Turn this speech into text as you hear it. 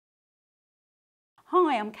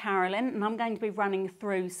Hi, I'm Carolyn and I'm going to be running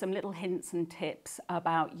through some little hints and tips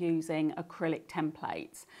about using acrylic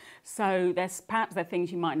templates. So perhaps they're things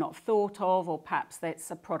you might not have thought of, or perhaps that's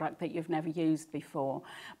a product that you've never used before.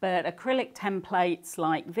 But acrylic templates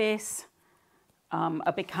like this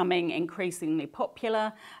are becoming increasingly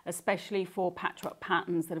popular, especially for patchwork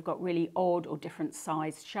patterns that have got really odd or different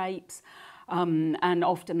sized shapes. And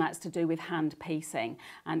often that's to do with hand piecing.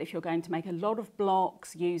 And if you're going to make a lot of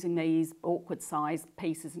blocks using these awkward sized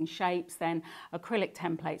pieces and shapes, then acrylic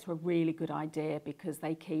templates are a really good idea because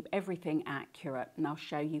they keep everything accurate, and I'll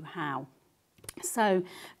show you how. So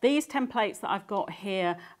these templates that I've got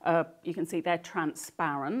here, you can see they're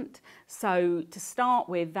transparent. So to start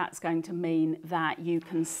with, that's going to mean that you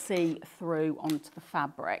can see through onto the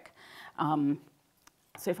fabric.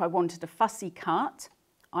 So if I wanted a fussy cut,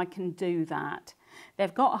 I can do that.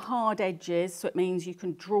 They've got hard edges, so it means you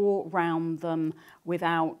can draw round them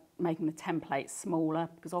without making the template smaller,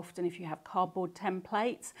 because often if you have cardboard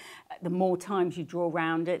templates, the more times you draw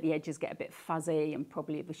around it, the edges get a bit fuzzy and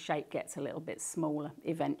probably the shape gets a little bit smaller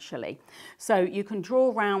eventually. So you can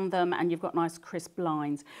draw around them and you've got nice crisp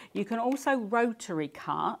lines. You can also rotary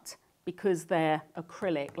cut, because they're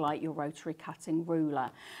acrylic, like your rotary cutting ruler.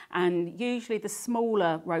 And usually the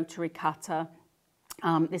smaller rotary cutter,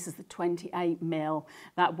 this is the 28mm,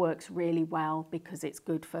 that works really well because it's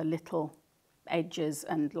good for little edges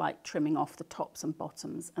and like trimming off the tops and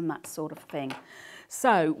bottoms and that sort of thing.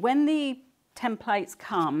 So when the templates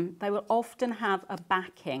come, they will often have a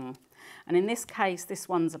backing, and in this case this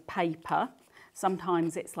one's a paper.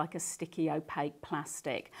 Sometimes it's like a sticky opaque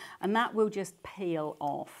plastic, and that will just peel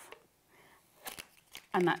off,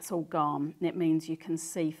 and that's all gone. It means you can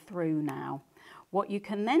see through now. What you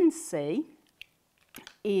can then see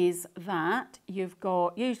is that you've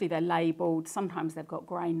got, usually they're labelled, sometimes they've got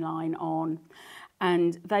grain line on,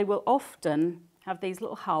 and they will often have these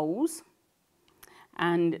little holes,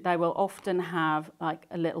 and they will often have like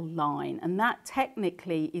a little line, and that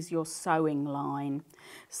technically is your sewing line.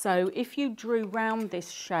 So if you drew round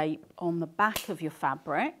this shape on the back of your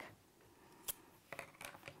fabric,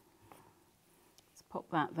 let's pop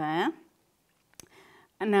that there.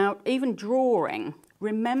 And now even drawing,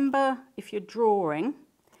 remember if you're drawing,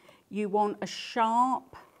 you want a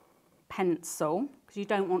sharp pencil because you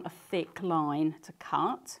don't want a thick line to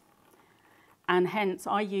cut, and hence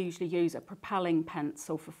I usually use a propelling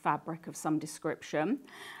pencil for fabric of some description.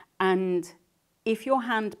 And if you're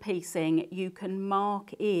hand piecing, you can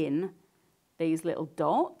mark in these little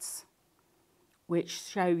dots which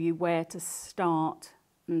show you where to start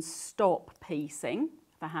and stop piecing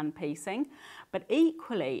for hand piecing. But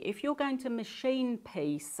equally, if you're going to machine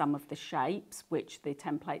piece some of the shapes which the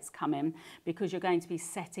templates come in, because you're going to be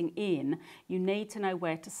setting in, you need to know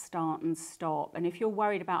where to start and stop. And if you're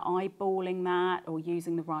worried about eyeballing that or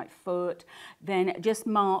using the right foot, then just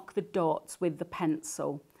mark the dots with the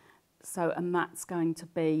pencil. So, and that's going to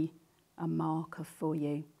be a marker for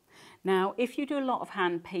you. Now, if you do a lot of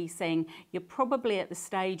hand piecing, you're probably at the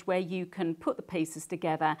stage where you can put the pieces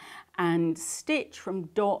together and stitch from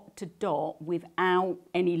dot to dot without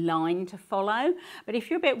any line to follow. But if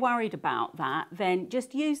you're a bit worried about that, then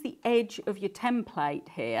just use the edge of your template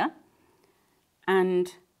here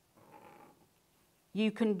and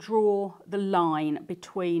you can draw the line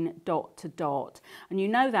between dot to dot. And you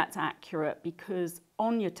know that's accurate because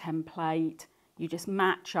on your template, you just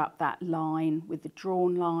match up that line with the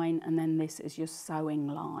drawn line, and then this is your sewing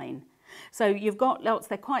line. So you've got lots,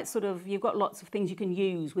 they're quite sort of, you've got lots of things you can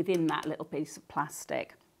use within that little piece of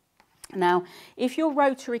plastic. Now, if you're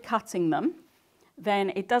rotary cutting them,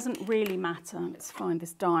 then it doesn't really matter, let's find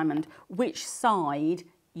this diamond, which side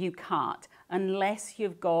you cut, unless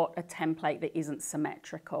you've got a template that isn't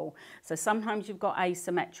symmetrical. So sometimes you've got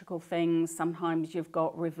asymmetrical things, sometimes you've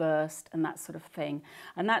got reversed and that sort of thing.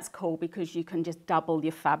 And that's cool because you can just double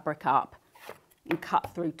your fabric up and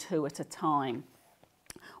cut through two at a time.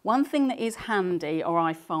 One thing that is handy, or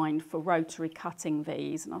I find, for rotary cutting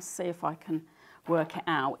these, and I'll see if I can work it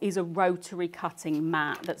out, is a rotary cutting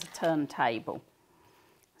mat that's a turntable.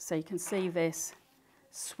 So you can see this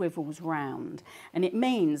swivels round, and it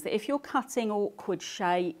means that if you're cutting awkward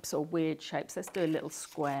shapes or weird shapes, let's do a little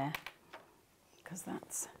square because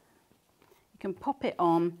that's, you can pop it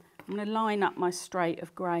on. I'm going to line up my straight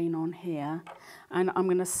of grain on here and I'm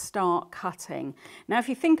going to start cutting. Now if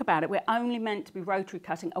you think about it, we're only meant to be rotary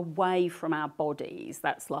cutting away from our bodies.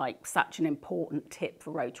 That's like such an important tip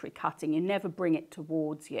for rotary cutting. You never bring it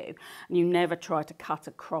towards you, and you never try to cut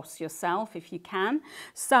across yourself if you can.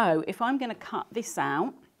 So if I'm going to cut this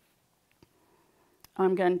out,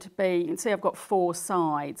 I'm going to be, you can see I've got 4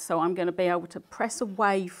 sides, so I'm going to be able to press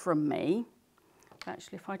away from me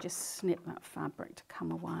Actually, if I just snip that fabric to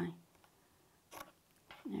come away.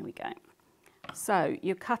 There we go. So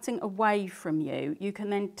you're cutting away from you. You can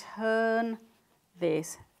then turn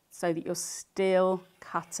this so that you're still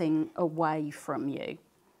cutting away from you.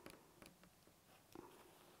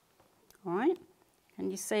 All right,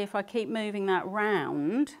 and you see if I keep moving that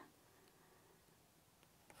round,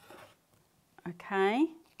 okay,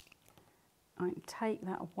 I can take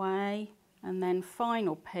that away, and then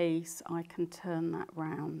final piece, I can turn that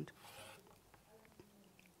round.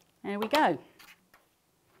 There we go.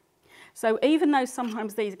 So even though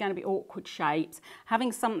sometimes these are going to be awkward shapes,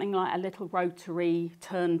 having something like a little rotary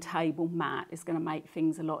turntable mat is going to make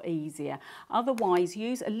things a lot easier. Otherwise,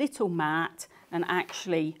 use a little mat and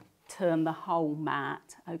actually turn the whole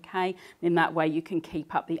mat, okay? In that way you can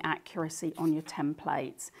keep up the accuracy on your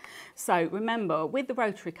templates. So remember, with the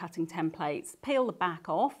rotary cutting templates, peel the back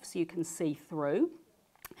off so you can see through.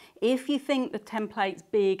 If you think the template's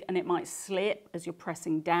big and it might slip as you're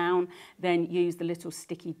pressing down, then use the little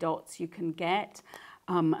sticky dots you can get,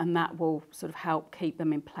 and that will sort of help keep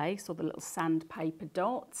them in place, or the little sandpaper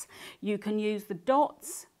dots. You can use the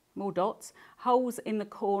dots, more dots, holes in the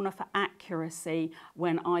corner for accuracy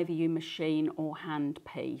when either you machine or hand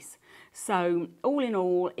piece. So all in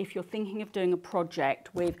all, if you're thinking of doing a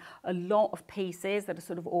project with a lot of pieces that are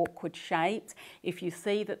sort of awkward shaped, if you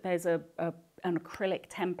see that there's an acrylic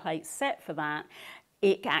template set for that,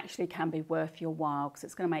 it actually can be worth your while, because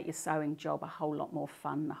it's going to make your sewing job a whole lot more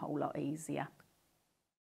fun, a whole lot easier.